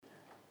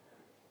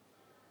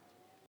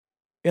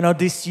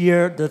This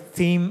year, the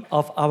theme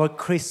of our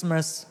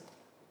Christmas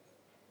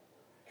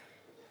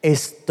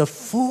is the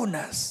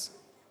fullness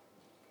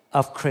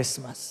of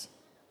Christmas.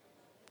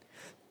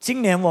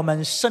 今年我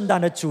们圣诞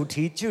的主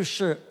题就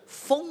是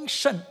丰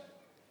盛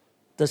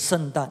的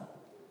圣诞。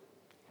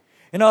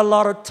A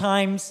lot of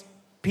times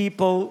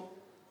people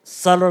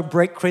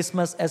celebrate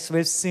Christmas as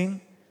we've seen.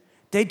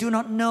 They do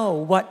not know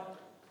what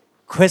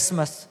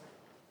Christmas,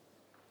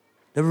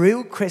 the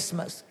real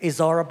Christmas, is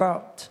all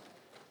about.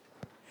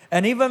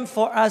 And even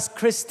for us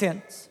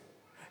Christians,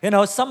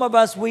 some of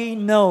us, we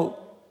know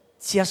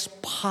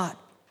just part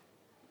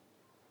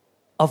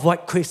of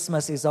what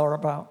Christmas is all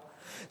about.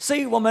 所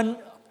以我们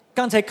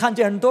刚才看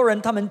见很多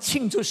人他们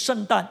庆祝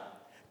圣诞，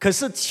可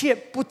是却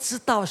不知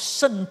道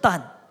圣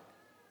诞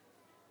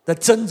的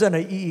真正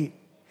的意义。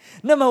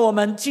那么我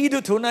们基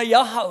督徒呢，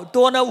有好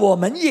多呢，我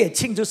们也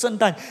庆祝圣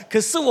诞，可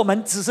是我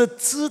们只是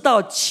知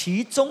道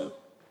其中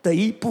的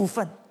一部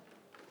分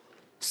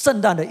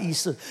圣诞的意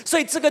思。所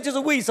以这个就是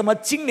为什么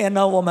今年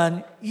呢，我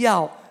们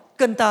要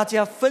跟大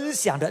家分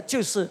享的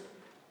就是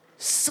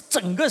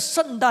整个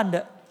圣诞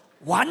的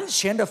完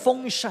全的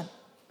丰盛，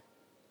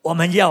我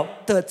们要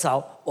得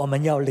着，我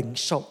们要领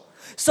受。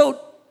So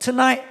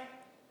tonight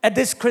at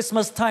this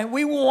Christmas time,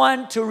 we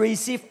want to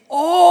receive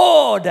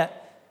all that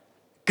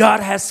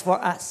God has for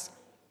us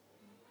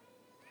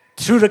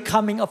through the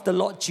coming of the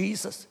Lord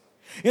Jesus.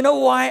 You know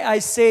why I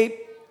say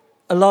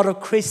a lot of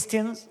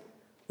Christians,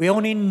 we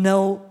only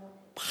know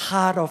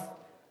part of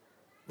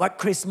what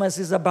Christmas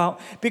is about?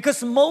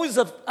 Because most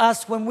of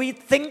us, when we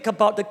think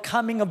about the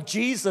coming of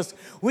Jesus,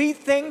 we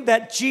think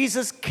that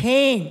Jesus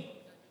came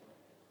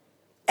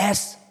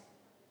as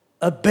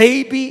a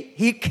baby.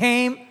 He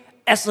came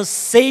as a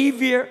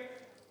savior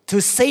to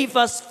save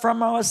us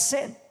from our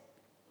sin.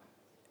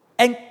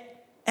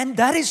 And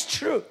that is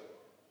true.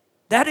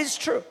 That is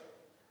true.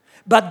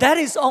 But that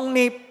is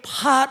only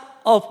part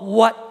of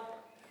what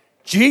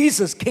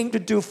Jesus came to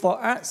do for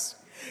us.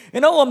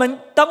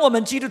 当我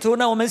们基督徒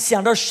呢，我们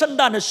想到圣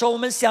诞的时候，我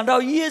们想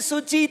到耶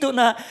稣基督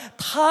呢，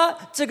他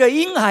这个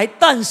婴孩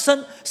诞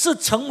生是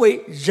成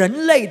为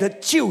人类的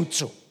救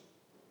主。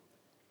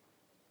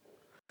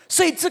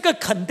所以这个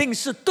肯定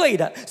是对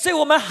的。所以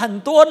我们很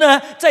多呢，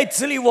在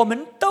这里我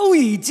们都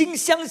已经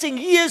相信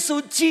耶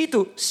稣基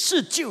督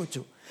是救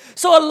主。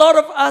So a lot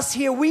of us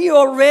here, we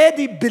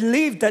already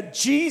believe that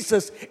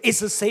Jesus is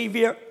the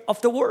Savior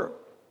of the world.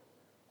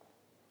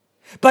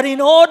 But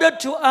in order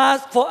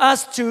for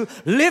us to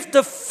live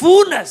the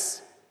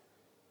fullness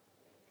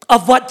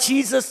of what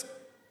Jesus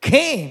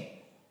came,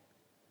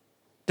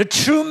 the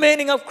true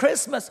meaning of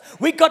Christmas,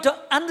 we got to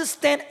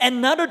understand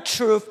another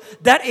truth,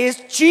 that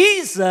is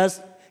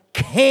Jesus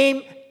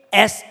came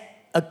as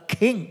a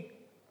king.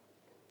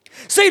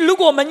 所以如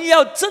果我们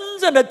要真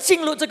正的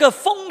进入这个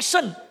丰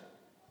盛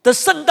的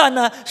圣诞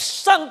呢，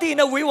上帝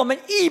呢为我们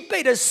预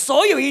备的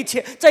所有一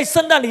切，在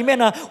圣诞里面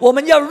呢，我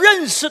们要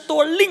认识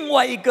多另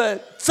外一个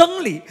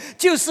真理，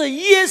就是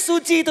耶稣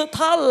基督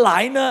他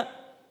来呢，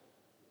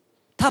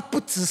他不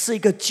只是一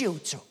个救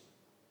主，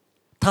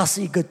他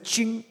是一个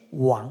君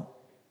王。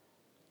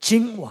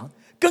君王，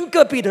跟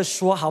隔壁的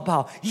说好不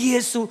好？耶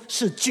稣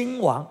是君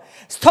王。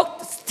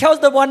Tell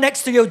the one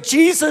next to you,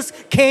 Jesus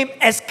came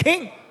as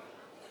king.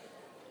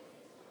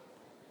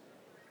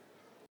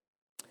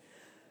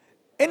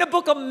 In the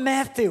book of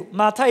Matthew,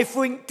 马太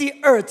福音第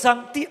2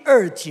章第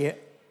2节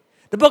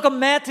The book of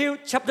Matthew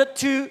chapter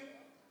 2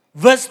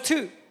 verse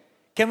 2.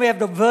 Can we have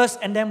the verse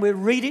and then we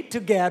read it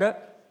together?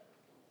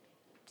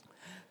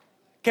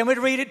 Can we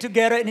read it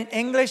together in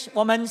English?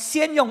 我们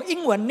先用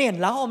英文念，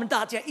然后我们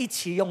大家一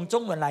起用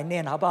中文来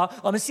念，好不好？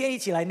我们先一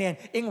起来念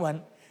英文。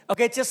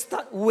Okay, just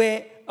start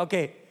where,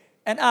 okay,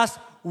 and ask,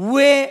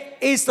 where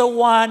is the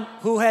one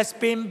who has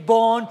been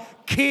born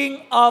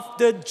King of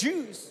the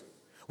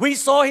Jews?We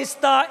saw his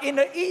star in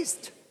the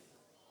east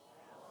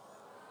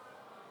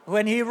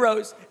when he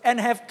rose and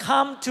have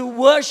come to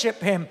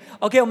worship him.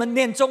 OK, 我们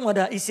念中文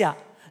的一下。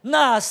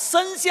那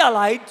生下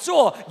来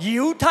做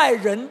犹太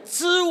人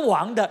之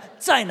王的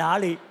在哪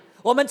里？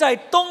我们在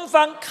东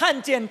方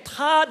看见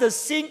他的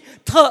星，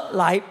特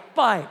来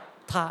拜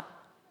他。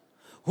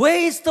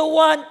Where is the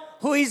one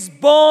who is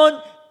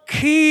born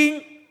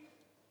King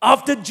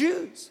of the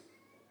Jews?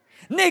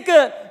 那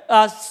个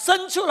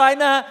生出来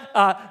呢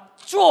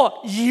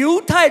做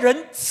犹太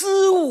人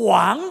之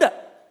王的，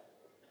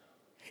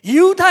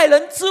犹太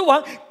人之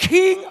王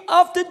King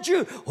of the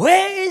Jews.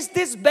 Where is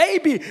this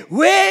baby?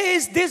 Where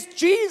is this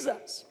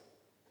Jesus?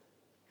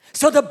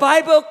 So the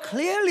Bible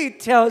clearly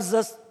tells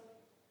us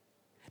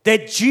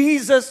that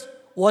Jesus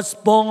was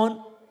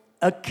born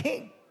a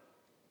king.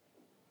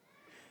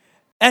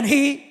 And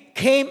he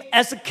came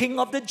as a king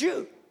of the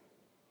Jews.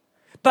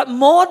 But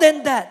more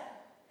than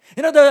that,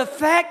 the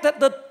fact that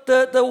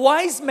the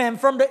wise men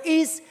from the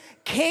east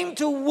came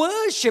to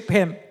worship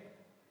him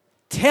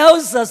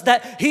tells us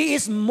that he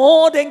is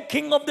more than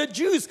king of the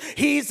Jews.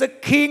 He is a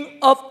king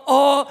of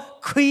all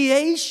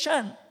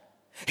creation.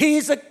 He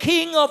is a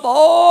king of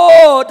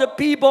all the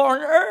people on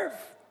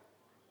earth.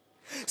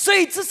 所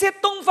以这些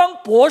东方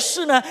博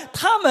士呢，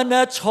他们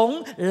呢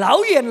从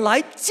老远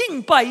来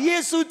敬拜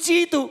耶稣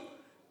基督，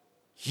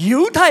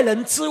犹太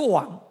人之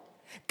王，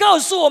告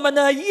诉我们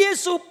呢，耶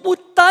稣不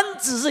单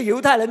只是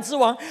犹太人之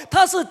王，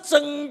他是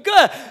整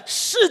个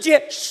世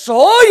界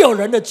所有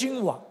人的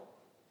君王。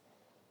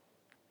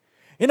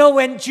You know,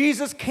 when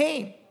Jesus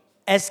came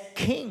as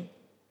king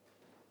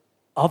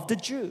of the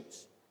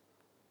Jews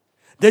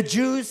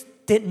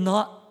did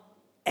not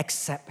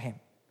accept him.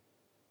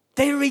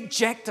 They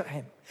rejected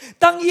him.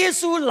 当耶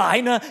稣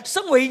来呢，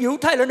身为犹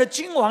太人的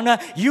君王呢，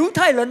犹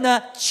太人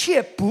呢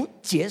却不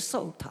接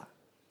受他。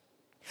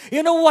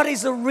You know what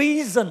is the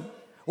reason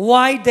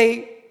why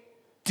they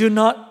do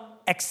not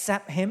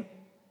accept him?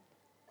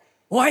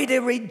 Why they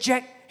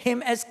reject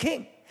him as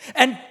king?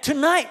 And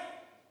tonight,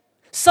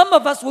 some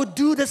of us will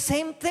do the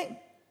same thing.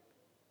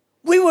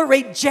 We will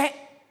reject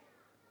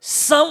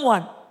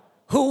someone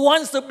who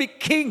wants to be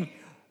king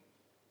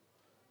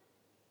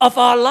of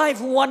our life,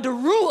 who want to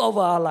rule over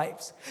our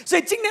lives. 所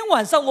以今天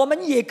晚上我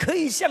们也可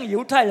以像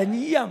犹太人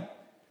一样，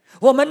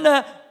我们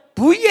呢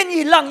不愿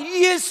意让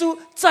耶稣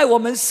在我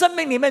们生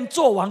命里面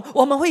做王，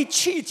我们会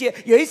拒绝，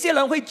有一些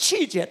人会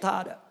拒绝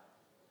他的。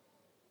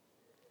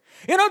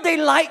You know, they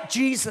like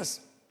Jesus.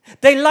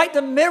 They like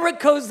the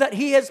miracles that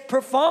he has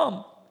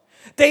performed.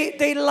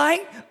 They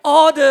like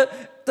all the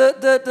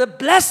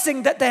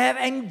blessing that they have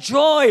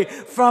enjoyed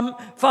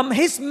from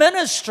his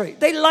ministry.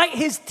 They like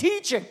his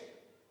teaching.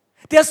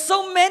 There are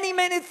so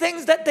many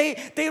things that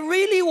they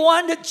really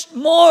wanted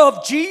more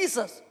of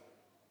Jesus.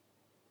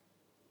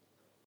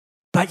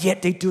 But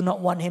yet they do not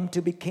want him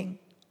to be king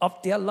of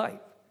their life.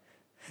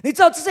 你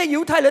知道这些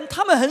犹太人，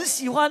他们很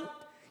喜欢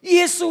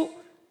耶稣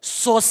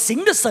所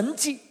行的神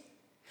迹，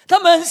他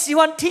们很喜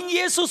欢听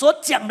耶稣所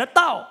讲的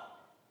道。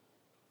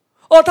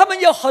他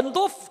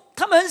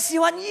们很喜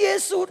欢耶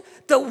稣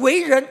的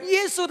为人，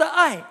耶稣的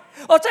爱。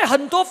在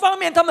很多方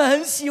面他们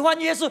很喜欢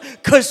耶稣，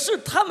可是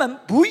他们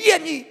不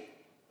愿意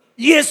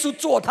耶稣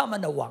做他们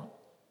的王。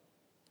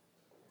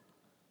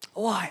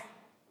Why?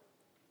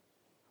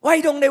 Why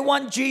don't they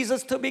want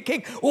Jesus to be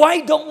king?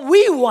 Why don't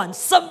we want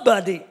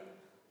somebody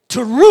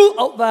to rule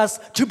over us,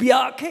 to be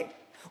our king?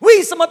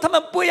 为什么他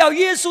们不要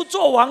耶稣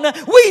做王呢？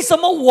为什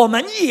么我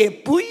们也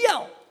不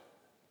要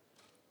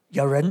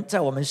有人在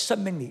我们生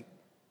命里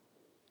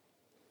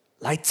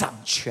来掌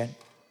权，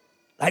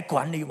来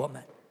管理我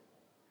们？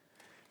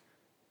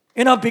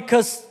 You know,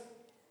 because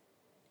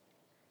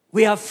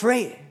we are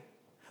afraid.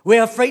 We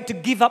are afraid to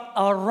give up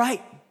our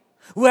right.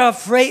 We are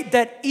afraid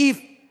that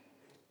if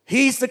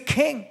he's the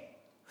king,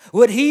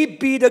 would he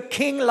be the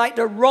king like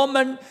the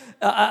Roman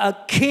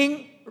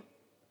king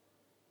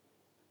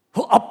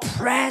who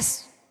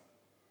oppressed,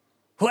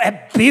 who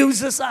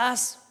abuses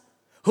us,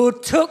 who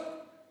took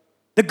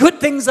the good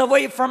things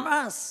away from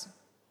us?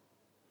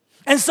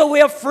 And so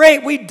we're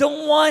afraid. We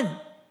don't want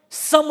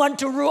someone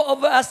to rule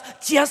over us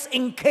just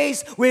in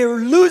case we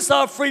lose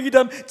our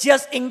freedom,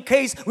 just in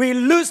case we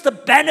lose the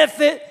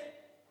benefit,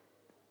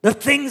 the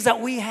things that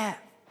we have.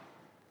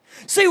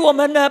 所以我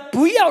们呢，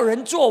不要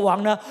人做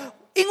王呢，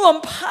因为我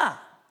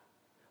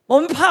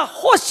们怕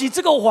或许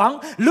这个王，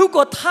如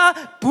果他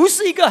不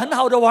是一个很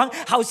好的王，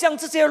好像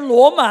这些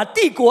罗马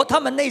帝国他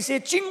们那些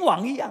君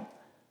王一样，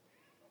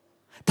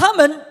他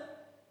们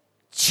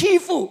欺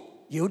负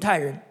犹太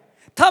人，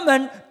他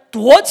们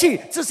夺去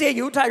这些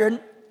犹太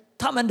人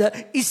他们的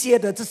一些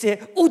的这些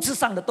物质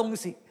上的东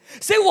西。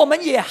所以我们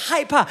也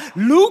害怕，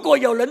如果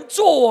有人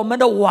做我们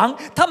的王，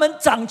他们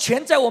掌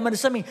权在我们的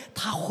生命，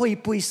他会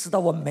不会使到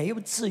我没有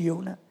自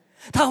由呢？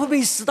他会不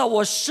会使到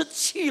我失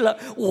去了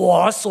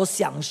我所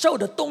享受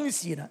的东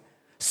西呢？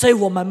所以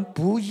我们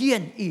不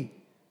愿意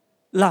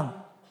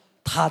让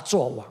他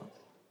做王。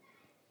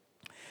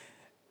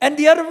And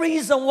the other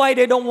reason why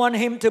they don't want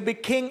him to be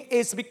king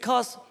is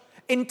because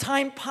in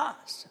time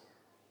past,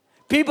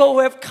 people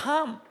who have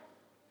come,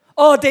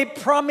 they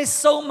promise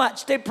so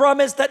much. They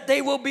promise that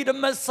they will be the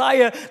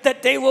Messiah,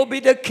 that they will be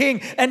the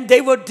king, and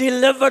they will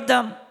deliver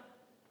them.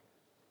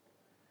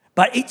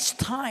 But each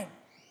time,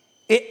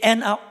 it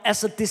ends up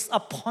as a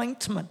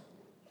disappointment.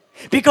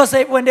 Because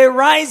when they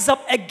rise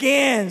up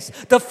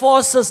against the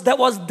forces that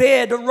was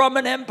there, the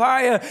Roman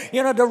Empire,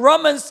 the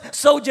Roman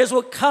soldiers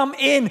will come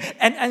in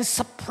and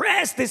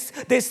suppress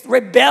this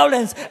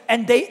rebellions,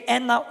 and they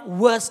end up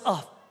worse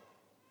off.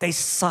 They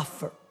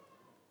suffer.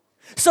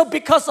 So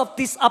because of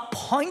this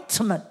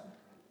disappointment,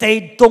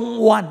 they don't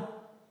want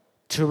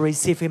to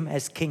receive him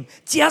as king,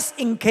 just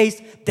in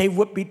case they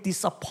would be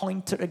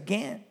disappointed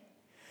again.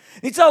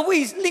 你知道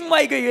为另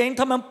外一个原因，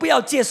他们不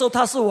要接受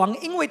他是王，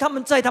因为他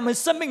们在他们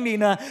生命里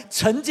呢，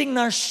曾经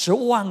呢失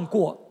望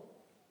过。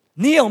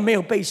你有没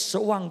有被失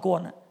望过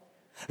呢？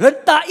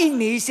人答应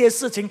你一些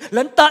事情，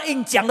人答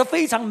应讲得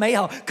非常美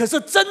好，可是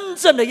真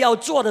正的要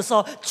做的时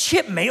候，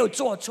却没有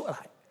做出来。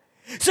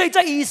所以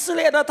在以色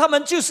列呢，他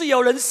们就是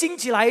有人兴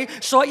起来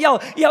说要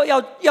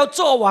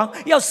做王，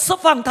要释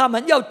放他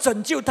们，要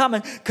拯救他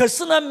们。可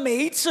是呢，每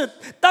一次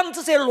当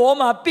这些罗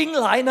马兵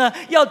来呢，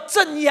要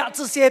镇压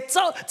这些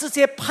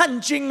叛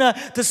军呢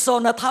的时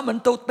候呢，他们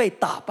都被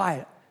打败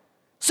了。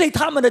所以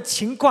他们的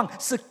情况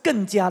是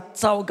更加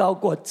糟糕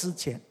过之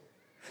前，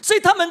所以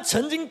他们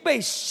曾经被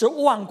失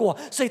望过，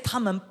所以他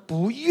们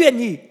不愿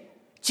意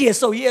接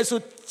受耶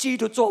稣基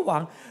督做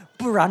王，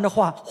不然的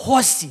话，或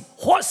许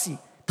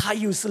他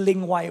又是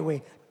另外一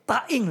位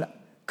答应了，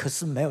可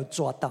是没有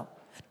做到，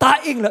答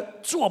应了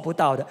做不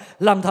到的，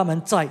让他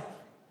们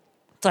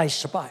再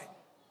失败，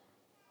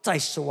再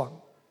失望。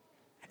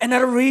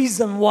Another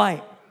reason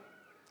why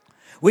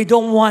we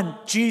don't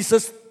want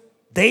Jesus,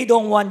 they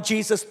don't want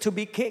Jesus to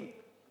be king.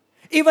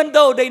 Even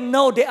though they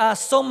know there are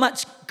so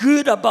much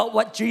good about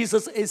what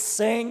Jesus is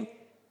saying,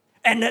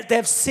 and that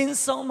they've seen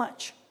so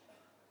much.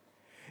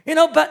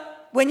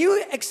 But when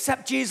you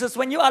accept Jesus,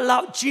 when you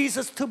allow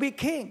Jesus to be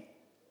king,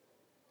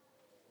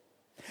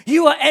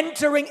 you are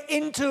entering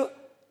into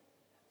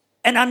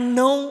an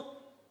unknown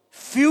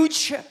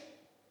future.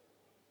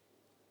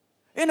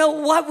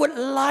 What would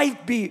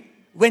life be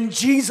when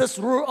Jesus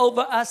ruled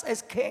over us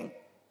as king?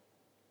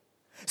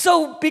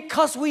 So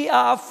because we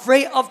are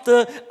afraid of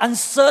the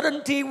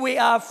uncertainty, we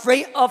are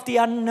afraid of the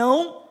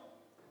unknown,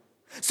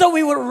 so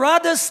we would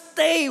rather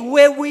stay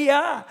where we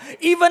are.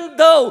 Even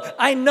though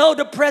I know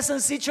the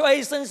present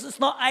situation is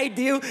not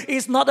ideal,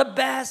 it's not the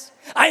best.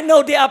 I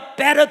know there are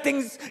better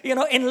things,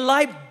 in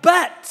life,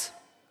 but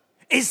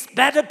it's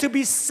better to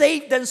be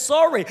safe than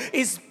sorry.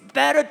 It's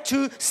better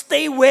to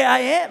stay where I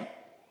am.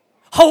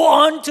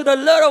 Hold on to the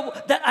little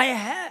that I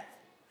have,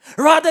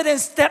 rather than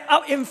step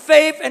out in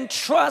faith and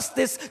trust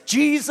this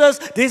Jesus,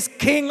 this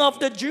King of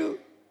the Jews.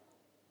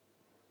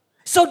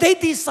 So they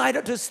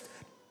decided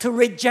to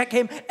reject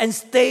him and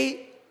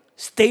stay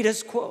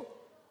status quo.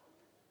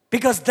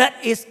 Because that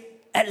is,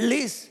 at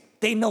least,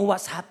 they know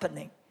what's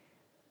happening.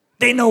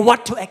 They know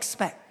what to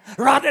expect.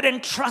 Rather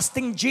than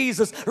trusting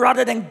Jesus,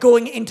 rather than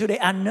going into the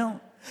unknown.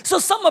 So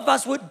some of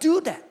us would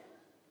do that.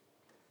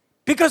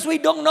 Because we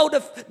don't know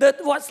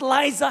what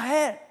lies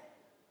ahead.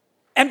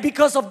 And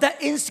because of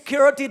that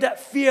insecurity, that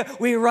fear,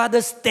 we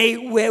rather stay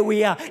where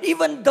we are.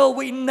 Even though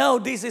we know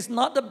this is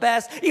not the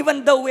best,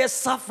 even though we are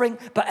suffering,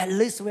 but at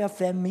least we are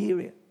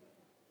familiar.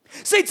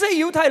 所以这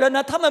犹太人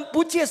呢，他们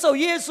不接受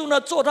耶稣呢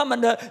做他们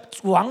的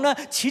王呢，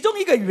其中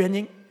一个原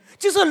因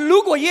就是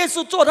如果耶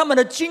稣做他们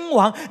的君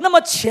王，那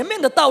么前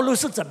面的道路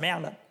是怎么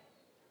样的？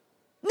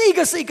那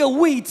个是一个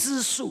未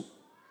知数。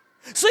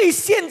所以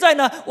现在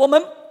呢，我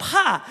们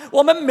怕，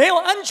我们没有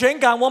安全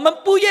感，我们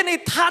不愿意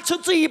踏出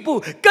这一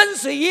步，跟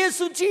随耶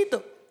稣基督。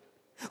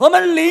我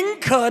们宁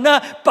可呢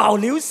保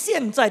留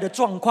现在的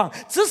状况，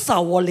至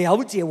少我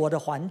了解我的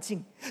环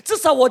境，至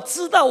少我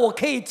知道我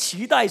可以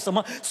期待什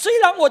么。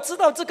虽然我知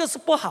道这个是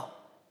不好，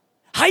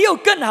还有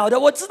更好的，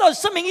我知道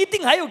生命一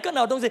定还有更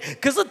好的东西，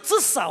可是至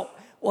少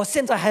我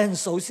现在还很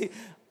熟悉，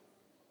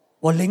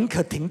我宁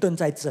可停顿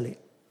在这里，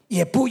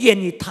也不愿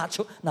意踏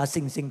出那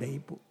信心的一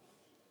步。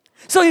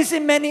So you see,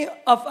 many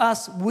of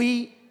us,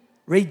 we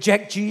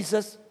reject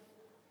Jesus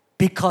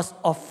because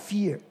of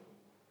fear.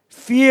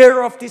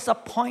 Fear of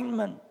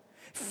disappointment,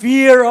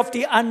 fear of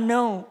the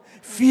unknown,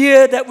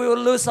 fear that we will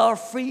lose our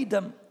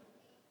freedom.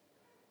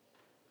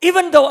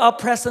 Even though our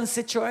present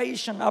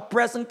situation, our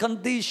present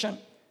condition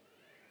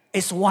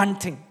is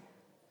wanting,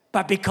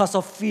 but because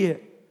of fear,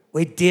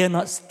 we dare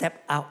not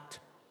step out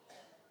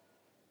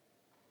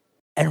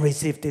and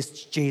receive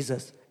this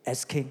Jesus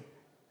as King.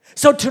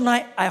 So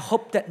tonight, I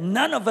hope that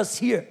none of us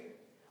here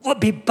will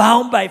be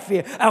bound by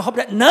fear. I hope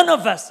that none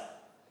of us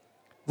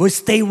will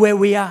stay where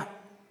we are.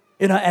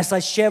 As I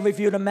share with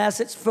you the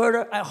message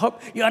further, I hope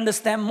you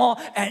understand more.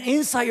 And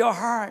inside your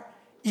heart,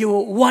 you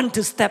will want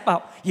to step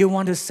out. You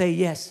want to say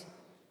yes.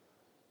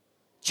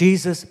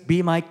 Jesus,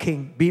 be my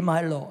King, be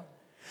my Lord.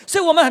 所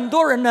以我们很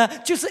多人呢，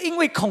就是因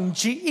为恐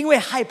惧，因为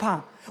害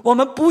怕，我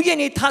们不愿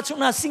意踏出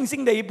那信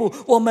心的一步。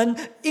我们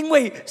因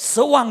为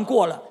失望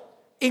过了，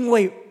因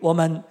为我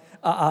们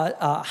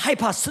害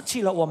怕失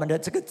去了我们的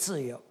这个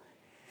自由。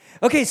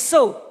Okay,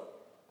 so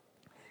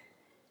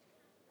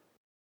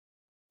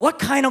what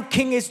kind of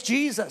king is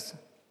Jesus?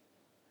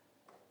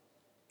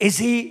 Is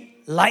he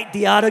like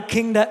the other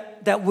king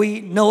that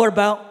we know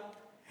about?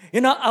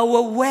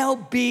 Our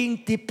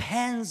well-being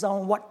depends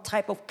on what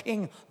type of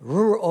king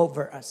rule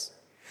over us.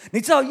 你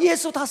知道耶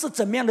稣他是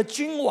怎么样的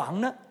君王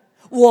呢？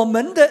我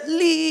们的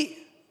利益，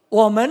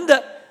我们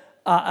的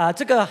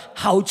这个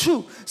好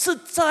处是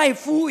在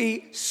乎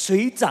于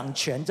谁掌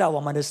权在我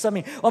们的生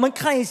命。我们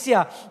看一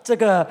下这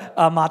个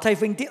马太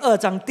福音第2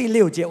章第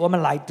6节，我们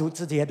来读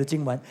这节的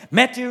经文。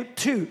Matthew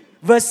 2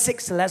 verse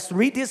 6. Let's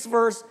read this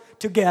verse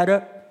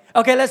together.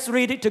 Okay, let's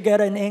read it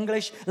together in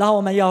English. 然后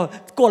我们要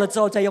过了之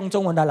后再用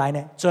中文的来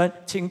呢。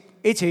请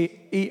一起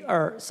1、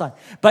2、3。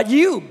But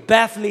you,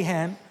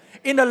 Bethlehem,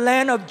 in the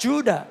land of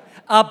Judah,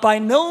 are by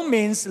no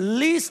means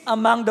least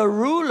among the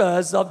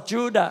rulers of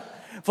Judah.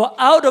 For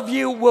out of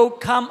you will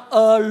come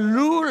a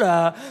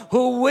ruler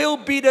who will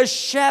be the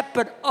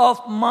shepherd of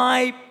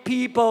my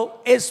people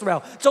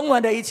Israel. 中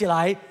文的一起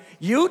来。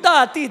犹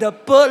大地的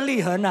伯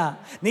利恒啊，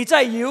你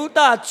在犹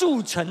大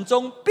诸城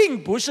中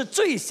并不是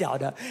最小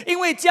的，因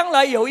为将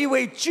来有一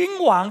位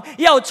君王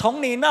要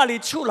从你那里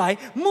出来，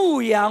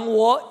牧养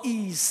我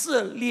以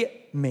色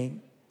列民。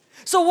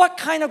So what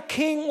kind of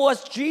king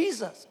was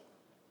Jesus?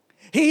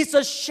 He's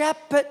a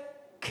shepherd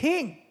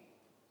king.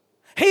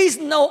 He's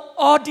no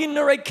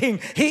ordinary king.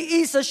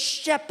 He is a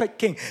shepherd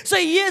king. 所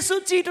以耶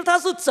稣基督他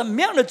是怎么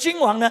样的君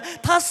王呢？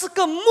他是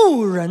个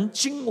牧人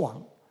君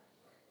王。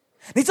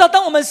你知道，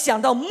当我们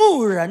想到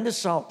牧人的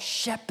时候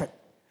 ，shepherd，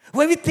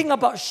 when we think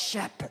about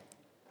shepherd,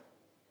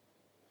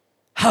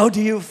 how do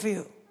you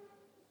feel?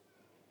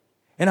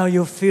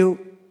 You feel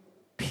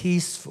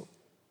peaceful.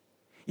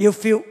 You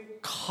feel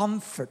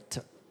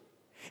comforted.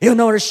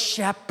 A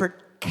shepherd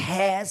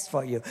cares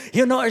for you.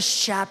 A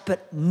shepherd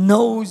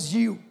knows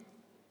you.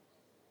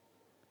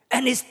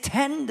 And he's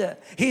tender,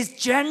 he's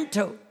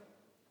gentle.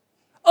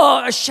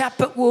 Or a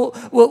shepherd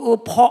will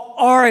pour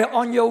oil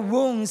on your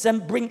wounds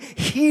and bring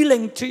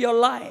healing to your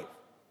life.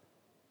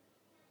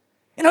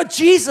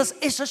 Jesus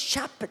is a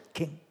shepherd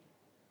king.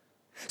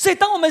 所以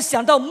当我们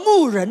想到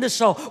牧人的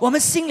时候，我们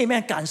心里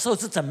面感受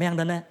是怎么样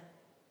的呢？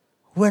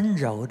温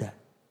柔的，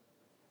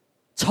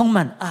充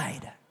满爱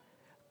的，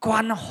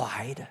关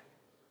怀的。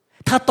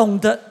他懂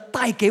得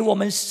带给我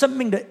们生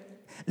命的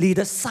里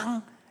的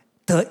伤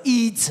得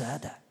医治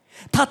的。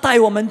他带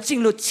我们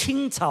进入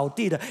青草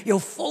地的，有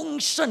丰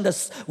盛的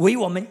为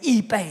我们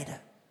预备的。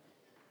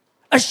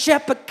A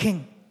shepherd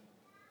king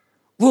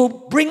will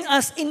bring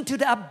us into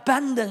the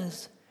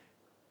abundance,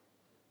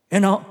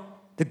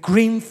 the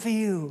green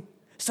field,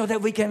 so that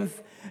we can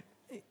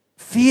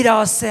feed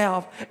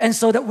ourselves and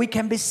so that we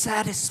can be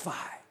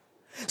satisfied.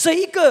 所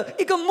以一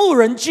个牧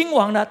人君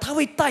王呢，他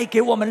会带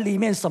给我们里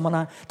面什么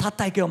呢？他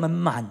带给我们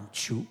满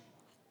足。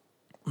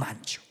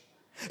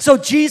So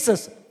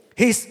Jesus,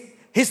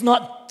 He's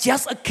not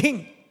just a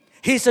king.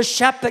 He's a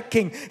shepherd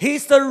king.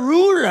 He's the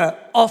ruler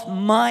of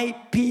my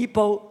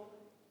people,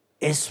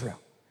 Israel.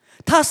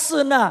 他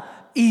是那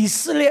以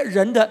色列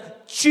人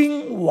的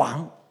君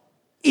王，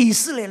以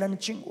色列人的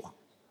君王。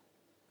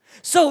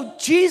So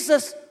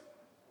Jesus,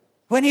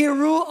 when he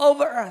ruled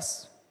over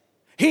us,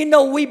 he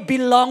knows we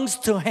belongs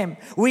to him.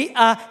 We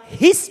are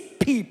his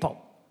people.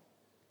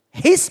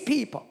 His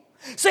people.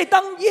 所以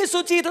当耶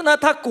稣基督呢，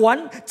他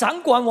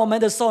掌管我们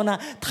的时候呢，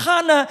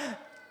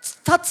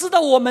他知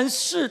道我们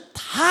是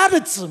他的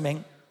子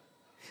民，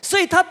所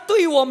以他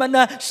对我们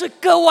呢是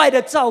格外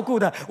的照顾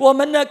的。我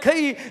们呢可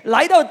以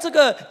来到这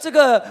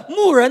个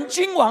牧人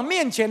君王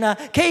面前呢，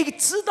可以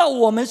知道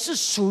我们是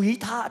属于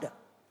他的，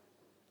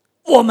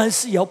我们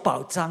是有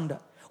保障的，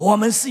我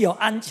们是有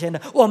安全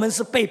的，我们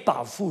是被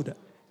保护的。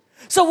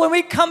So when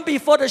we come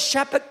before the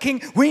shepherd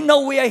king, we know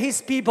we are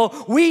his people.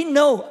 We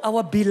know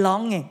our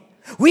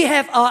belonging.We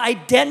have our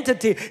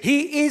identity.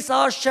 He is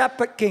our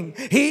shepherd king.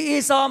 He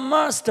is our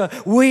master.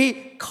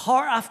 We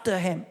call after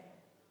him.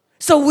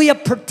 So we are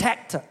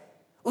protected.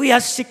 We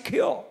are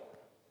secure.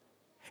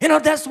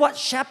 That's what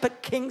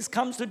shepherd kings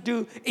comes to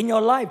do in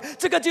your life.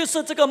 这个就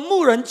是这个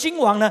牧人君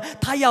王呢，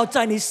他要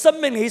在你生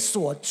命里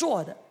所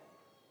做的，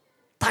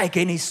带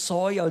给你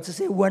所有这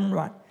些温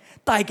暖，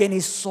带给你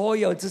所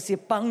有这些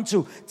帮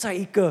助，在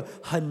一个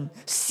很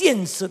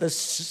现实的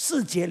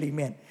世界里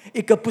面，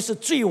一个不是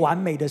最完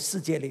美的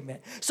世界里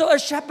面。So a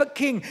shepherd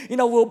king,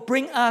 will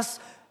bring us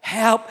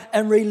help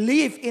and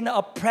relief in an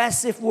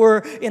oppressive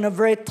world, in a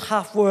very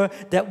tough world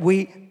that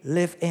we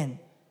live in.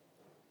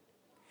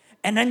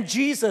 And then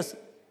Jesus,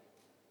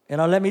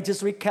 let me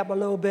just recap a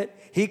little bit.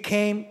 He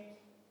came,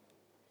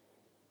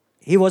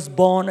 he was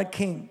born a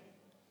king,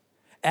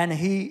 and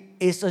he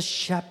is a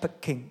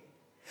shepherd king.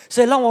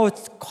所以让我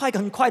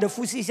很快的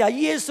复习一下，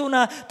耶稣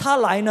呢，他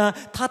来呢，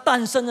他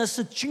诞生的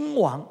是君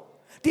王。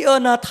第二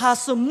呢，他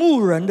是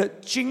牧人的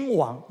君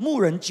王，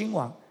牧人君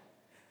王。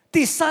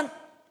第三，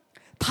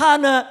他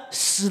呢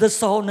死的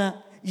时候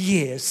呢，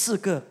也是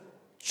个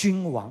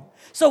君王。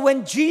So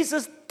when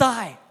Jesus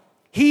died,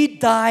 he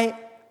died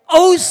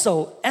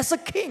also as a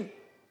king.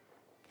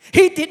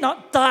 He did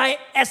not die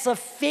as a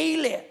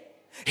failure.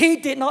 He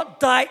did not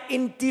die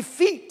in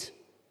defeat.He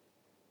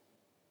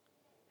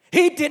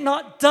did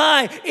not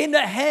die in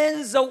the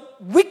hands of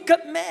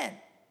wicked men.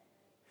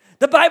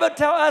 The Bible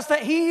tells us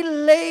that he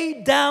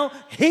laid down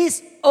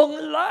his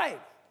own life.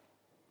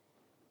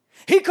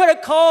 He could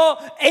have called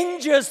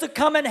angels to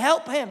come and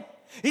help him.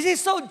 You see,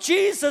 so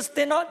Jesus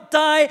did not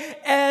die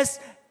as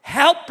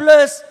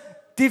helpless,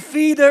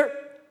 defeated.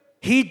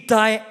 He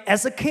died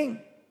as a king.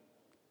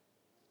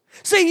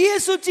 所以耶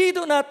稣基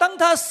督呢，当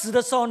他死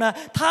的时候呢，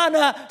他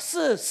呢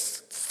是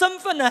身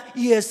份呢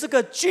也是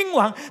个君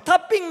王，他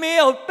并没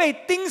有被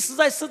钉死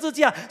在十字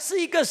架，是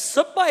一个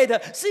失败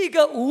的，是一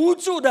个无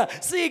助的，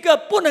是一个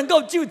不能够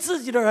救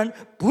自己的人，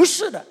不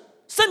是的。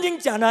圣经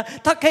讲呢，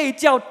他可以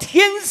叫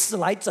天使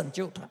来拯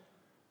救他，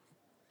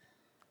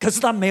可是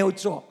他没有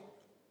做，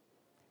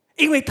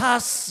因为他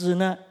死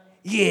呢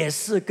也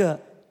是个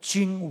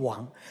君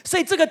王。所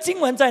以这个经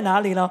文在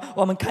哪里呢？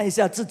我们看一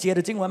下这节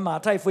的经文，马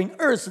太福音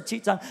27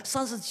章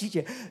37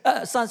节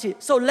，37。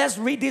So let's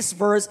read this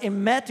verse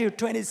in Matthew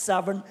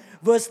 27,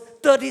 verse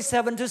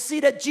 37, to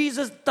see that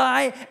Jesus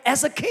died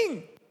as a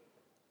king.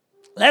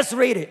 Let's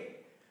read it.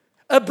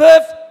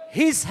 Above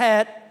his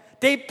head,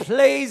 they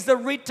placed the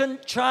written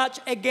charge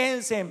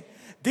against him.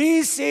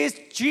 This is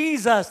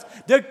Jesus,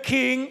 the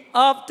King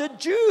of the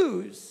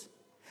Jews.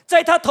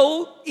 在他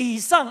头以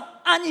上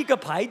安一个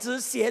牌子，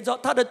写着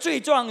他的罪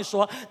状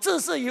说：“这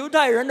是犹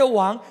太人的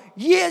王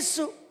耶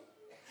稣。”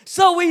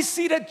 So we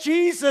see that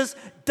Jesus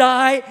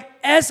died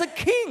as a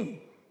king.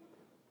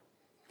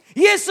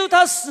 耶稣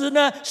他死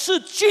呢是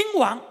君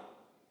王。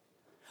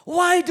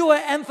Why do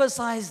I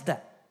emphasize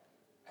that?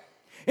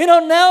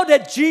 Now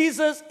that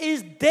Jesus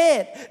is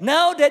dead,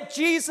 now that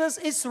Jesus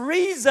is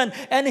risen,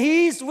 and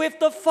He's with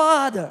the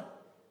Father,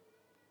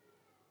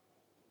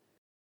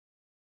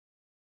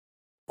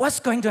 what's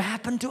going to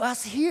happen to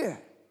us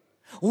here?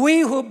 We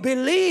who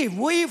believe,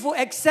 we who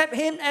accept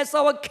Him as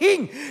our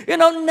King,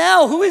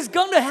 now who is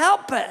going to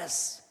help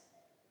us?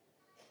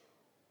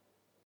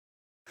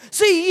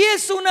 所以耶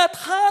稣呢，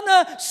他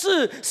呢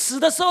是死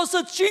的时候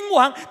是君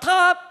王，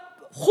他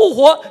复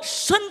活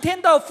升天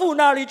到父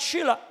那里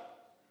去了。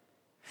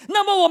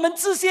那么我们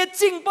这些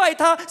敬拜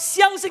他、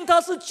相信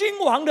他是君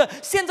王的，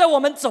现在我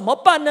们怎么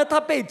办呢？他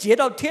被接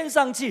到天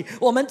上去，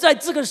我们在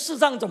这个世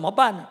上怎么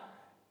办呢？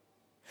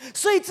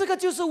所以这个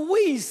就是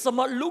为什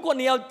么，如果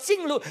你要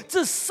进入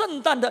这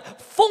圣诞的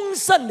丰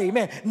盛里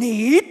面，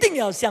你一定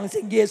要相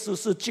信耶稣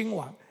是君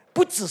王，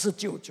不只是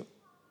救主。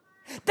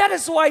That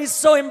is why it's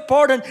so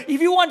important.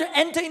 If you want to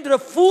enter into the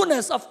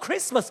fullness of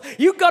Christmas,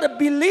 you got to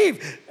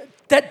believe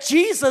that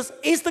Jesus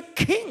is the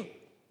King.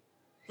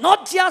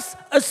 Not just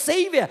a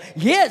Savior.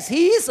 Yes,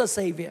 He is a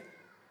Savior.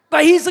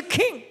 But He's a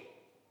King.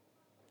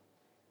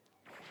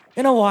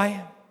 You know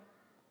why?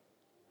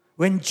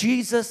 When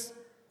Jesus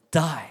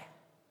died,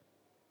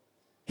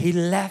 He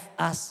left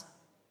us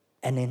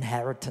an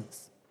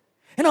inheritance.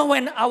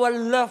 When our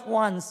loved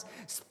ones,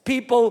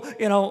 people,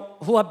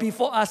 who are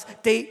before us,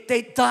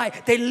 they die,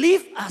 they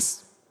leave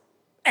us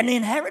an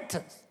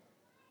inheritance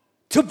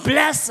to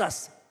bless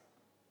us,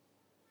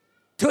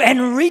 to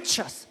enrich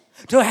us,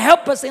 to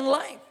help us in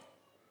life.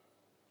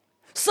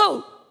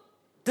 So,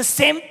 the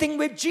same thing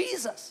with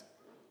Jesus.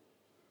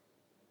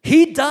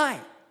 He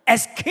died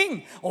as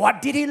King.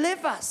 What did He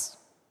leave us?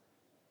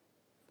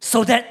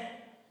 So that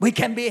we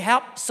can be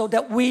helped, so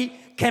that we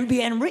can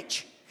be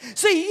enriched.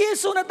 所以耶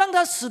稣呢，当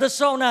他死的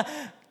时候呢，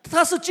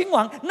他是君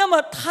王，那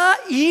么他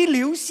遗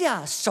留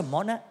下什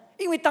么呢？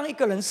因为当一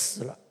个人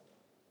死了，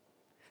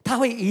他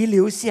会遗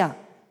留下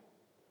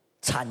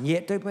产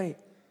业，对不对？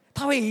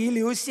他会遗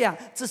留下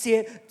这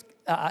些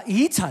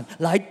遗产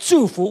来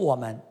祝福我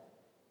们，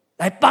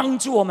来帮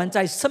助我们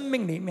在生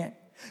命里面。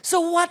So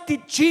what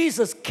did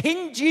Jesus,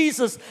 King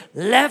Jesus,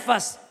 left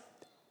us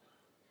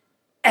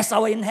as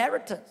our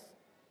inheritance?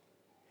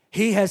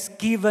 He has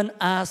given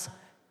us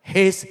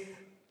His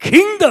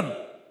kingdom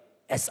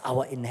as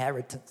our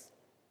inheritance.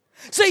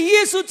 所以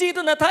耶稣基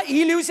督呢，他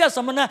遗留下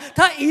什么呢？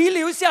他遗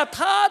留下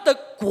他的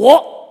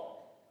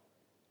国，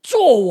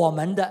做我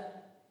们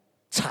的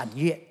产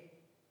业，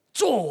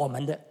做我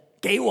们的，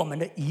给我们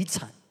的遗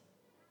产。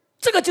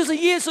这个就是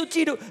耶稣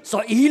基督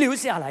所遗留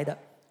下来的，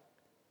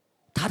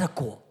他的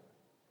国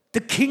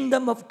 ，the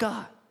kingdom of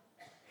God.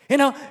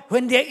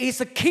 When there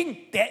is a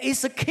king, there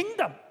is a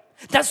kingdom.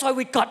 That's why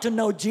we got to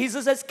know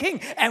Jesus as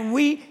King, and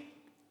we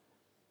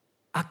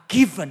are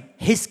given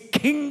His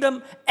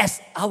kingdom as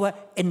our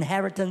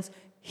inheritance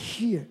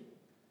here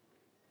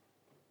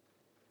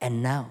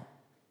and now.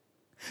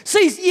 所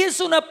以耶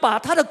稣呢，把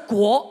他的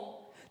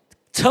国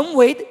成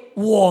为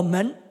我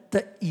们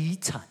的遗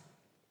产，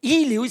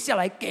遗留下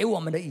来给我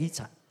们的遗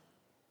产，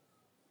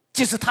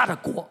就是他的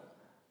国。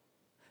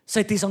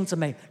所以弟兄姊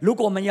妹，如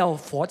果我们要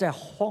活在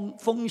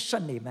丰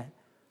盛里面，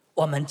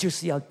我们就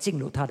是要进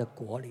入他的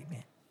国里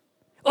面，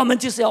我们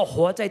就是要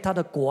活在他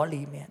的国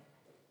里面。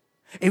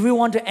If we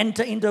want to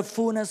enter into the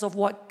fullness of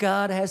what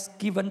God has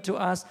given to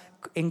us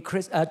in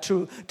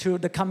through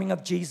the coming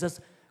of Jesus,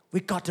 we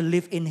got to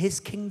live in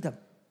His kingdom.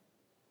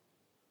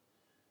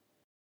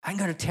 I'm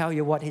going to tell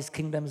you what His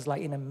kingdom is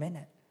like in a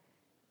minute.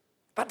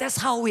 But that's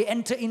how we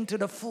enter into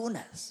the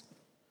fullness.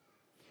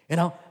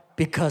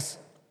 Because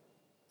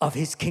of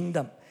His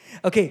kingdom.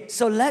 Okay,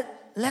 so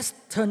let's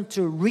turn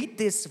to read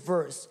this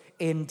verse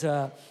in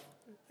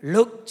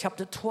Luke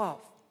chapter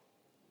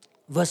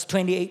 12.Verse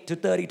 28 to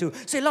 32，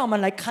 所以让我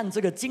们来看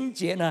这个经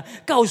节呢，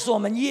告诉我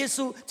们耶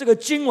稣这个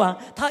君王，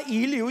他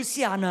遗留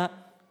下呢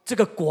这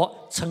个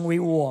国成为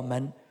我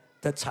们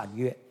的产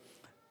业。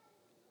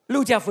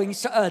路加福音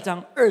12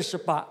章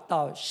28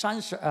到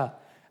32。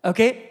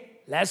Okay,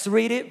 let's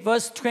read it.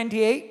 Verse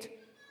 28.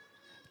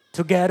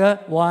 Together,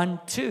 1,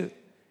 2.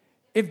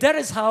 If that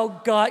is how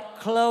God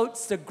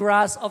clothes the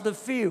grass of the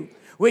field,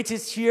 which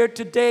is here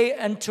today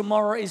and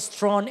tomorrow is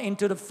thrown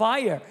into the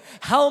fire,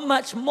 how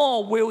much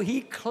more will He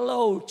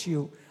clothe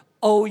you,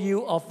 O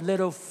you of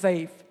little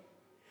faith?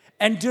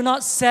 And do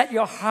not set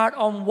your heart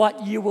on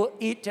what you will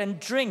eat and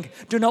drink.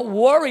 Do not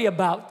worry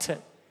about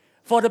it.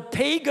 For the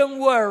pagan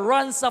world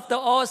runs after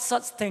all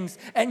such things,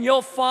 and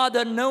your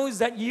Father knows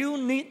that you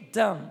need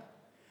them.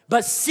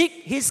 But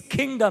seek His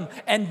kingdom,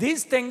 and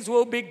these things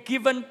will be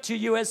given to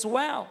you as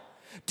well.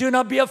 Do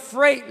not be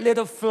afraid,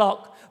 little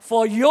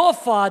flock.For your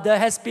Father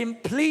has been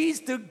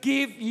pleased to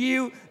give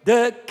you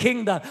the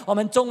kingdom. 我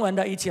们中文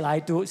的一起来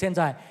读，现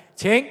在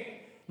请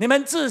你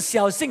们自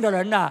小信的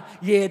人呐，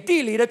野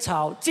地里的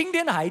草，今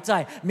天还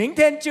在，明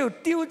天就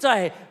丢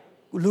在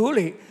炉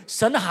里。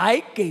神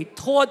还给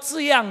托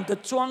这样的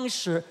装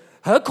饰，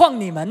何况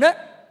你们呢？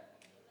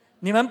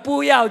你们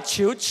不要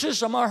求吃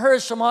什么喝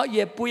什么，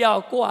也不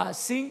要挂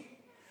心，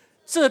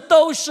这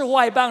都是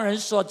外邦人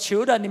所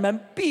求的。你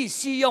们必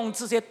须用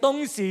这些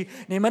东西，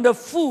你们的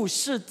父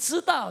是知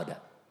道的。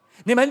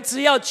你们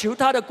只要求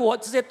他的国，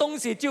这些东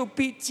西就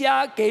必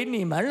加给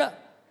你们了。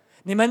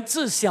你们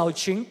自小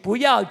群，不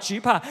要惧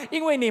怕，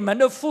因为你们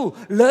的父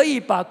乐意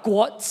把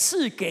国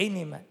赐给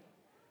你们。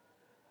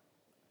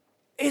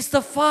It's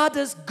the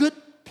Father's good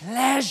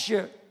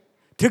pleasure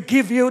to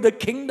give you the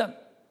kingdom.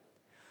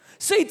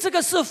 所以这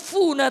个是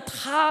父呢，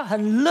他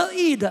很乐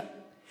意的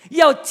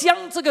要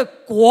将这个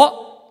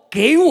国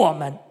给我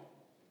们，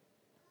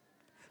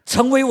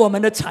成为我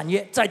们的产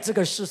业，在这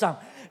个世上。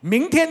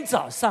明天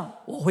早上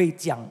我会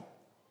讲，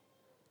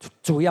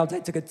主要在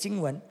这个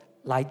经文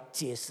来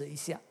解释一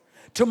下。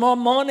Tomorrow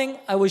morning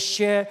I will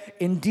share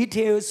in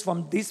details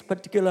from this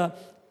particular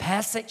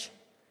passage.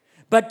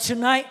 But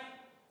tonight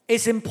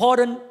it's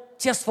important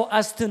just for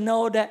us to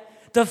know that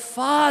the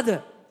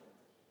Father,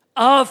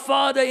 our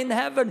Father in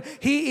heaven,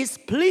 He is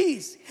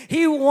pleased.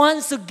 He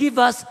wants to give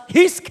us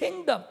His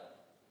kingdom.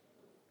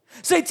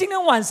 所以今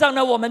天晚上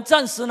呢，我们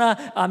暂时呢，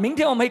明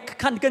天我们会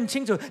看得更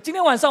清楚。今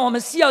天晚上我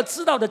们需要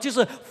知道的就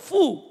是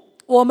父，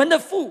我们的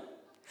父，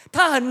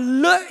他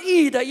很乐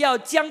意的要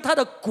将他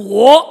的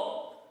国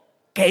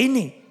给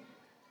你，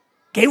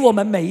给我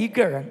们每一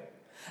个人。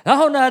然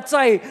后呢，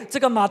在这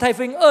个马太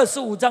福音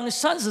25章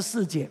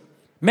34节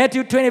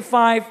 ，Matthew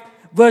 25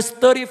 verse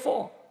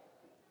 34.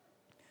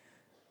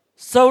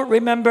 So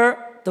remember,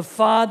 the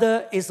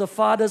Father is the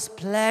Father's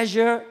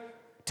pleasure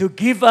to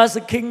give us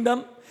a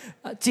kingdom.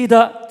 记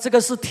得这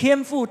个是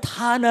天父，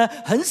他呢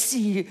很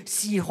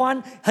喜欢、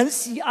很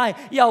喜爱，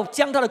要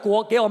将他的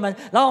国给我们。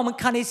然后我们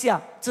看一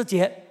下这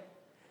节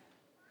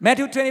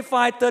 ，Matthew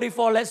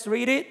 25:34. Let's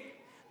read it.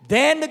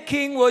 Then the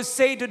king will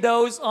say to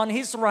those on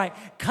his right,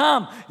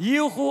 "Come,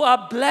 you who are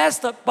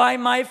blessed by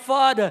my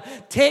Father,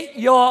 take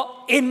your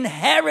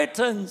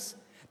inheritance,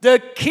 the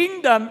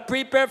kingdom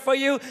prepared for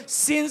you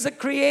since the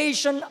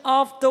creation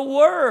of the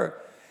world."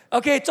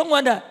 OK， 中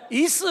文的，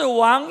于是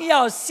王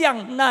要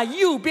向那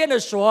右边的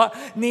说：“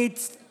你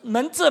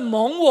们这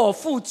蒙我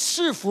父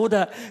赐福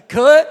的，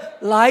可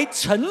来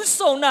承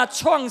受那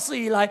创世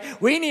以来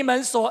为你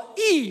们所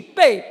预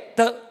备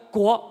的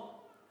国。”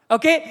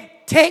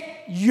 OK，take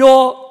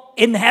your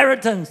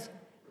inheritance,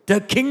 the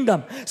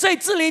kingdom. 所以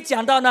这里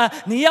讲到呢，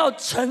你要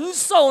承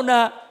受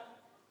呢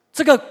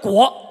这个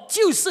国，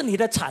就是你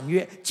的产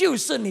业，就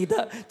是你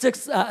的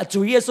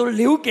主耶稣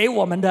留给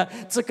我们的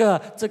这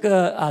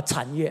个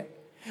产业。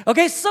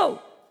Okay, so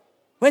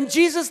when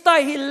Jesus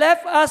died, He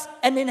left us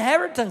an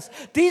inheritance.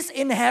 This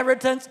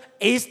inheritance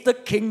is the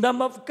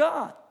kingdom of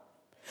God.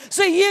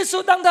 所以耶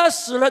稣当他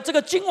死了，这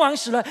个君王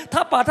死了，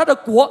他把他的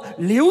国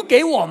留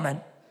给我们，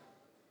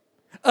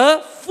而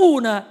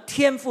父呢，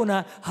天父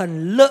呢，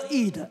很乐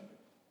意的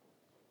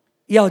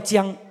要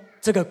将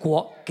这个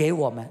国给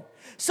我们。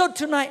So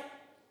tonight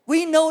we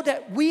know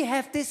that we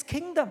have this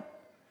kingdom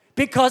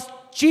because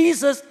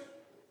Jesus,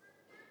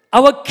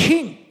 our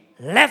King,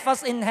 left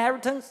us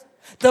inheritance.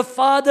 The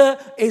Father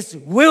is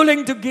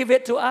willing to give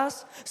it to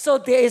us, so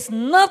there is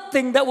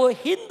nothing that will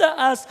hinder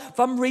us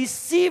from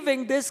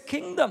receiving this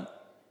kingdom.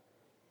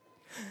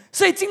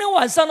 所以今天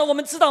晚上呢，我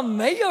们知道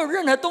没有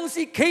任何东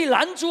西可以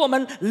拦阻我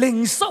们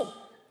领受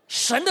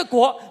神的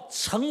国，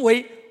成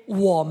为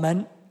我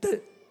们的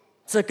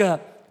这个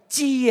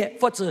基业，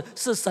或者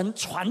是神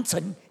传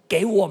承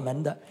给我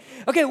们的。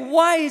Okay,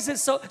 why is it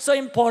so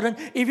important?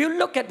 If you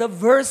look at the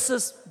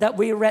verses that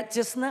we read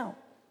just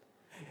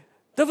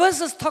now.The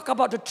verses talk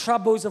about the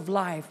troubles of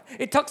life.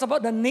 It talks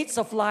about the needs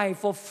of life,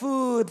 for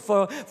food,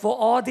 for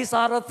all these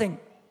other things.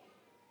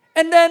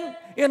 And then,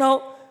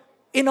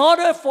 in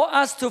order for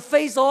us to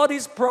face all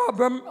these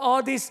problems,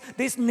 all these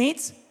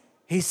needs,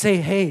 He say,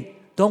 hey,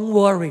 don't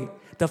worry.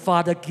 The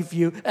Father give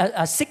you,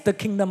 seek the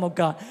kingdom of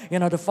God.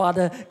 The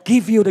Father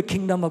give you the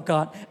kingdom of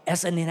God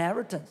as an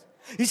inheritance.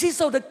 You see,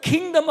 so the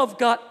kingdom of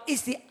God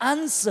is the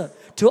answer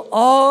to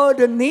all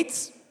the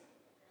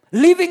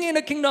needs.Living in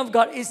the kingdom of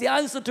God is the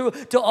answer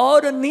to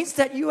all the needs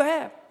that you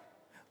have.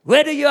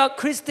 Whether you are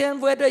Christian,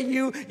 whether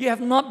you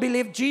have not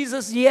believed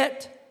Jesus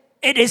yet,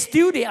 it is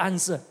still the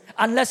answer.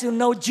 Unless you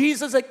know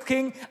Jesus as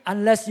King,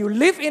 unless you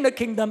live in the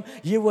kingdom,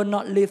 you will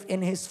not live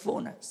in His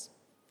fullness.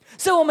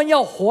 所以我们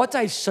要活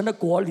在神的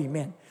国里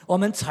面，我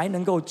们才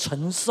能够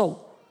承受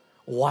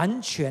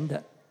完全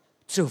的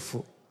祝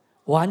福，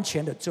完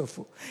全的祝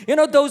福。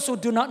Those who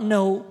do not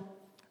know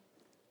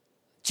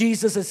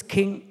Jesus as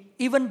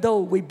King,Even though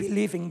we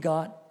believe in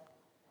God,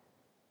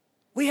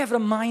 we have a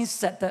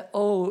mindset that,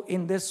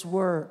 in this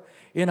world,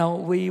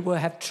 we will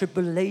have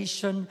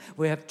tribulation,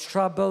 we have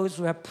troubles,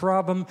 we have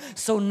problems.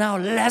 So now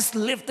let's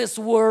live this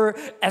world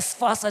as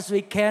fast as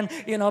we can,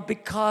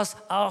 because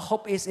our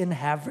hope is in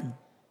heaven.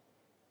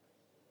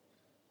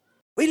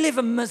 We live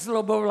a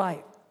miserable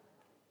life.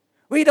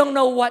 We don't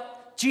know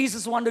what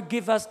Jesus wants to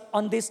give us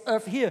on this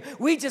earth here.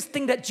 We just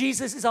think that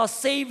Jesus is our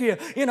Savior.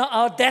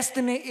 Our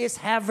destiny is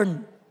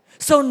heaven.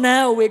 So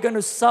now we're going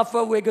to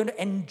suffer, we're going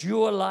to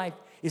endure life.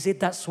 You see,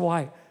 that's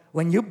why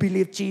when you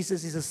believe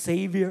Jesus is a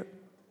Savior,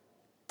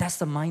 that's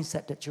the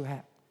mindset that you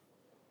have.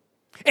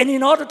 And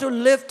in order to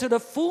live to the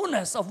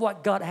fullness of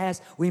what God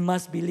has, we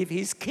must believe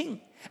He's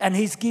King. And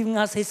He's giving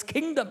us His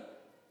kingdom.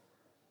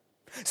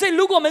 所以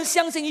如果我们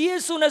相信耶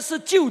稣呢是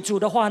救主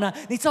的话呢，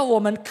你知道我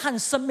们看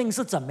生命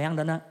是怎么样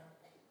的呢？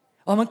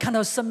我们看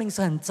到生命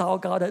是很糟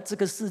糕的，这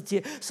个世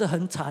界是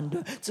很惨的，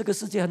这个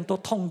世界很多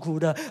痛苦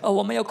的，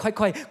我们要快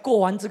快过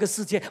完这个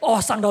世界，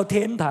上到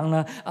天堂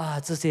了啊，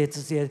这些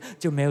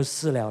就没有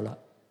事了。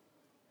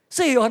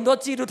所以有很多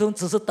基督徒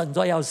只是等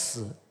着要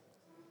死。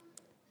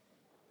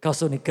告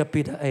诉你隔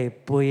壁的，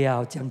不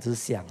要这样子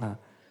想啊！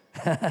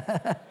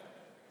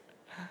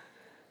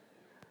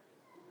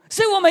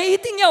所以我们一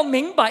定要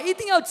明白，一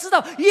定要知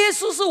道，耶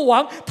稣是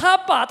王，他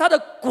把他的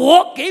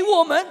国给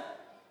我们，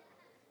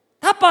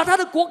他把他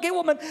的国给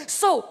我们。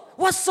So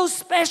what's so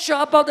special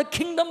about the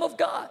kingdom of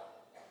God?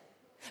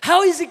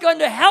 How is it going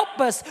to help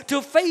us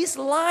to face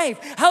life?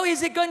 How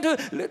is it going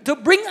to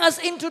bring us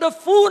into the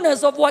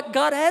fullness of what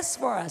God has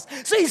for us?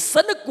 所以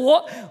神的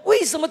国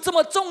为什么这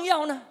么重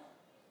要呢？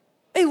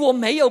我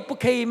没有不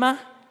可以吗？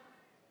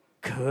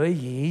可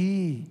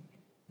以，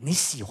你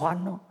喜欢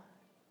哦。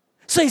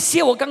所以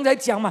像我刚才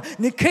讲嘛，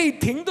你可以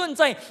停顿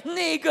在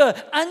那个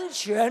安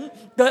全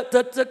的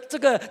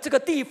这个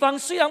地方，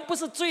虽然不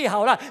是最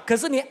好了，可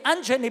是你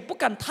安全，你不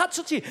敢踏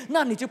出去，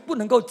那你就不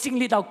能够经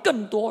历到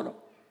更多了。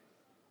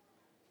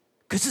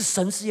可是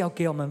神是要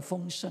给我们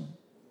丰盛，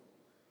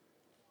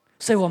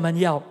所以我们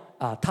要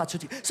踏出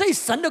去。所以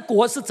神的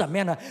国是怎么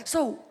样的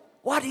 ？So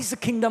what is the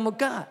kingdom of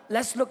God?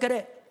 Let's look at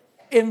it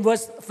in 1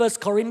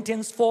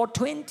 Corinthians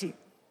 4:20，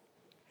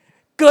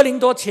 哥林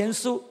多前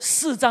书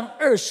4章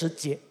20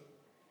节。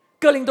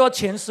哥林多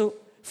前书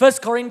 1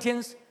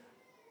 Corinthians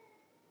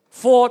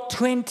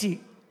 4:20.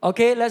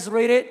 Okay, let's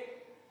read it.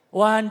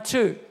 1,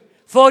 2.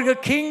 For the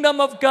kingdom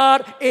of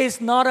God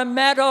is not a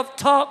matter of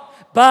talk,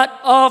 but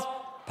of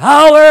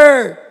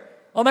power.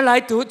 我们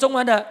来读中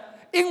文的，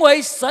因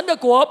为神的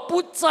国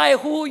不在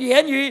乎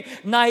言语，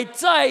乃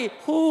在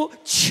乎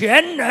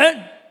全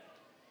能。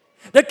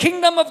The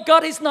kingdom of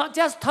God is not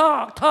just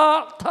talk,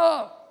 talk,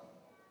 talk.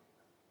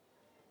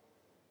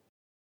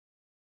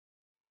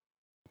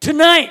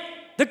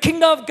 Tonight,The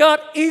kingdom of God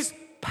is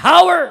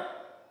power.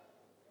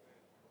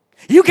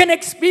 You can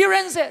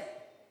experience it.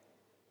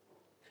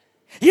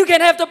 You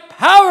can have the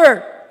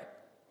power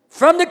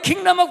from the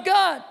kingdom of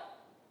God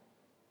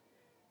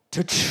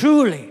to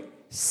truly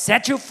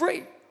set you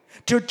free,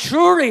 to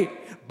truly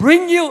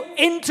bring you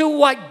into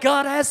what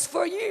God has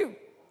for you.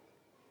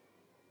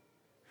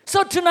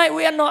 So tonight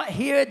we are not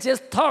here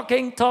just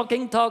talking.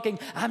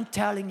 I'm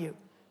telling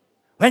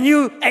you.When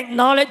you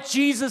acknowledge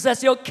Jesus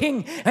as your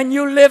King and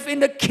you live in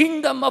the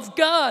kingdom of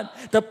God,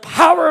 the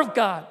power of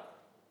God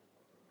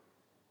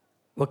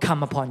will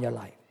come upon your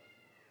life.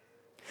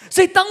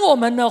 所以当我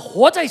们呢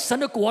活在神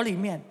的国里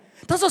面，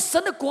他说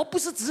神的国不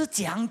是只是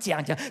讲。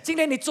今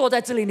天你坐在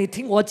这里，你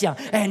听我讲，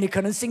你可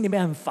能心里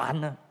面很烦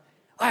呢，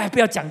不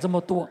要讲这么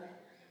多。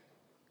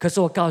可是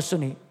我告诉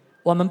你，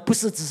我们不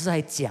是只是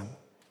在讲，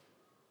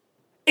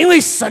因为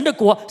神的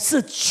国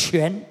是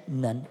全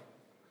能。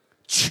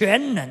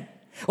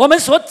我们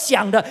所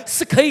讲的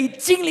是可以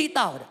经历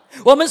到的，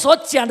我们所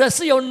讲的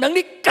是有能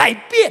力改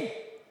变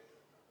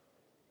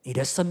你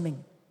的生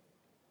命，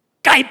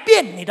改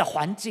变你的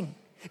环境，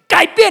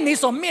改变你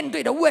所面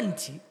对的问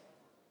题，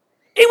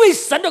因为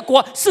神的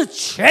国是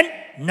全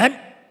能。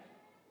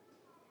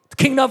The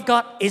kingdom of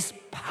God is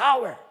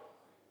power.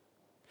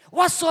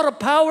 What sort of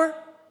power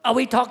are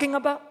we talking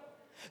about?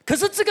 可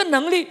是这个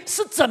能力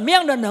是怎么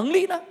样的能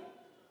力呢？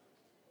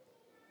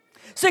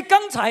所以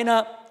刚才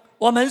呢，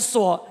我们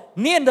所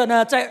念的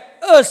呢，在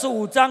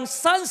25章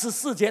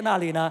34节那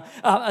里呢，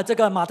这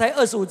个马太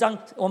25章，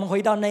我们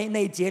回到那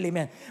一节里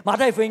面，马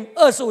太福音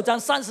25章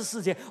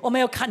34节，我们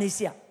要看一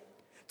下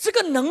这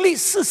个能力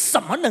是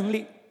什么能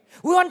力。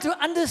We want to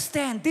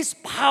understand this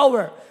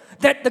power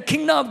that the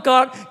kingdom of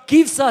God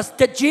gives us,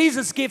 that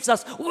Jesus gives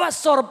us. What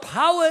sort of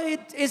power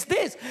is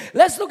this?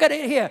 Let's look at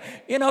it here.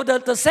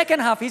 The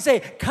second half, he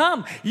said,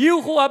 "Come,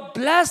 you who are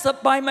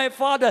blessed by my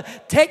Father,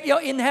 take your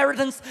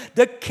inheritance,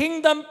 the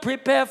kingdom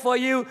prepared for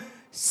you."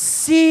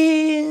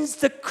 Since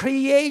the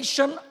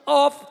creation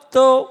of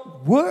the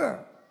world.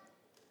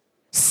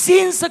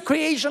 Since the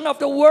creation of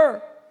the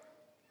world.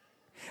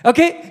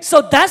 Okay,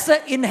 so that's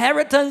the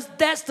inheritance,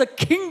 that's the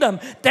kingdom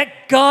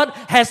that God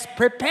has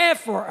prepared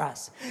for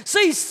us. 所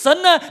以神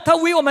呢，他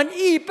为我们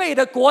预备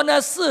的国呢，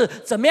是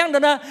怎么样的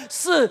呢？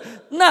是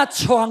那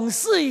创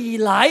世以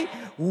来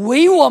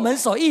为我们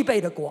所预备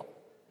的国。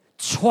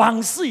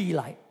创世以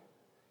来。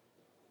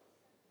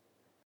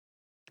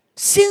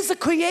Since the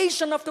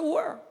creation of the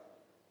world.So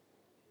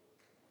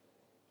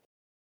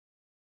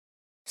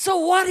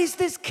what is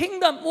this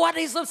kingdom? What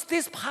is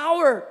this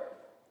power?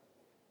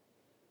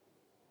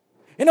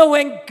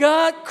 When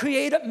God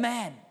created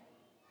man,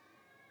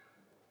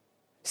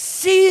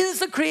 since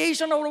the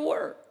creation of the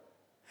world,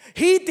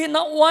 He did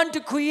not want to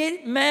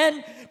create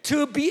man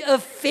to be a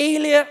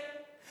failure,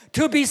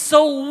 to be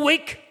so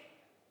weak,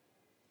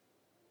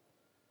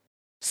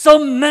 so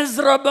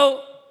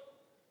miserable,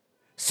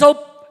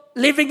 so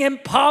living in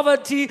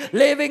poverty,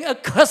 living a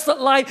cursed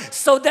life,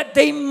 so that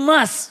they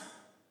must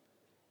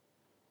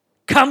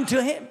come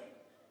to Him.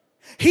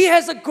 He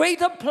has a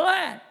greater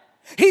plan.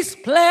 His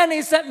plan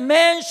is that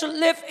man should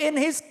live in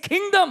His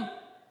kingdom.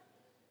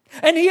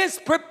 And He has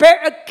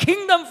prepared a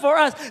kingdom for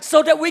us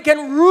so that we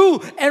can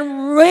rule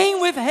and reign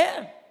with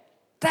Him.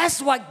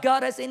 That's what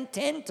God has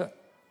intended.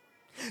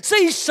 所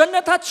以神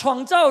呢，他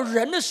创造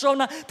人的时候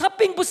呢，他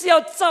并不是要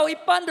造一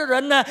般的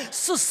人呢，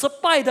是失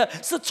败的，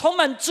是充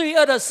满罪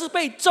恶的，是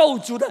被咒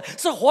诅的，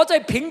是活在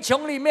贫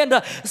穷里面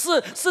的，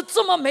是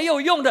这么没有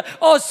用的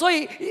哦，所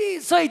以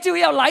就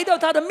要来到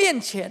他的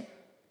面前。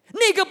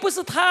那个不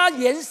是他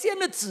原先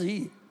的旨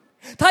意，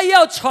他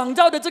要创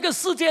造的这个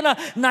世界呢，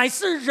乃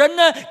是人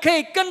呢可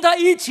以跟他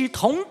一起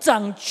同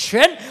掌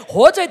权，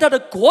活在他的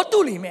国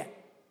度里面。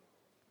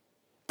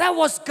That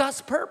was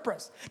God's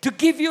purpose, to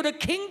give you the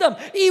kingdom,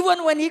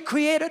 even when He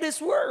created this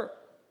world.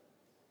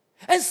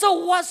 And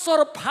so what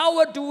sort of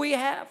power do we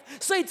have?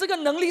 所以这个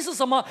能力是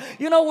什么？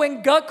 You know,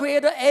 when God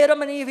created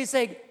Adam and Eve, He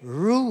said,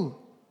 rule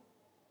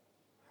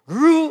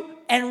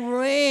and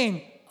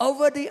reign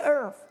over the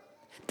earth.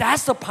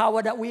 That's the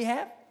power that we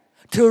have,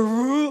 to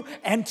rule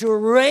and to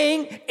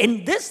reign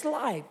in this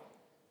life.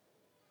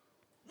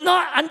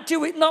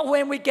 Not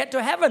when we get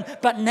to heaven,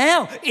 but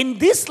now, in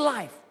this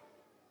life.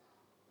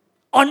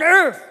 On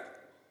earth,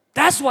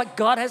 that's what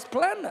God has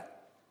planned.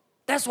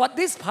 That's what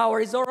this power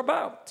is all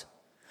about.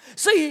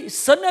 所以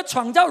神呢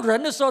创造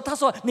人的时候，他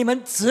说：“你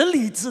们治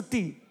理之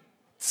地，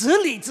治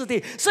理之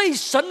地。”所以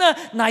神呢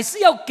乃是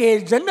要给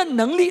人的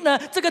能力呢，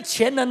这个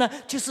潜能呢，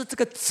就是这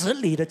个治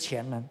理的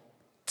潜能，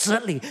治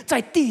理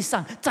在地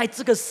上，在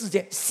这个世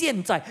界，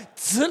现在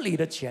治理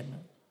的潜能。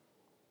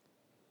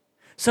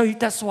So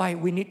that's why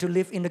we need to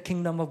live in the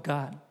kingdom of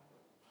God.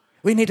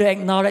 We need to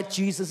acknowledge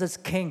Jesus as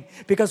King,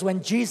 because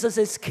when Jesus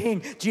is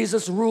King,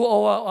 Jesus rules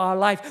over our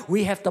life.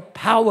 We have the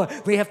power,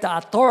 we have the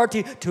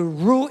authority to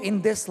rule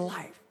in this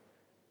life.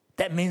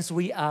 That means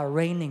we are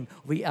reigning,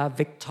 we are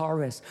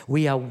victorious,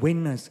 we are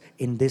winners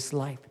in this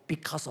life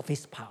because of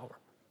His power.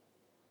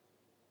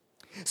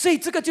 所以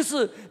这个就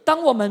是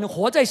当我们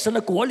活在神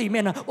的国里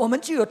面呢，我们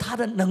就有他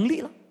的能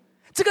力了。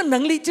这个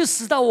能力就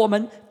使到我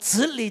们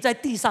治理在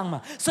地上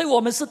嘛，所以我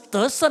们是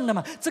得胜的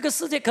嘛。这个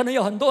世界可能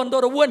有很多很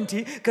多的问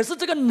题，可是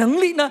这个能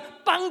力呢，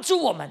帮助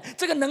我们，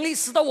这个能力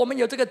使到我们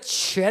有这个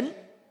权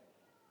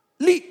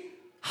力，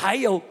还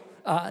有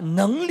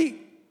能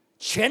力、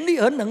权力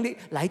和能力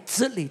来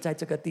治理在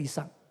这个地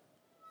上。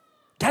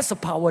That's the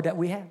power that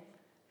we have.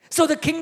 So the kingdom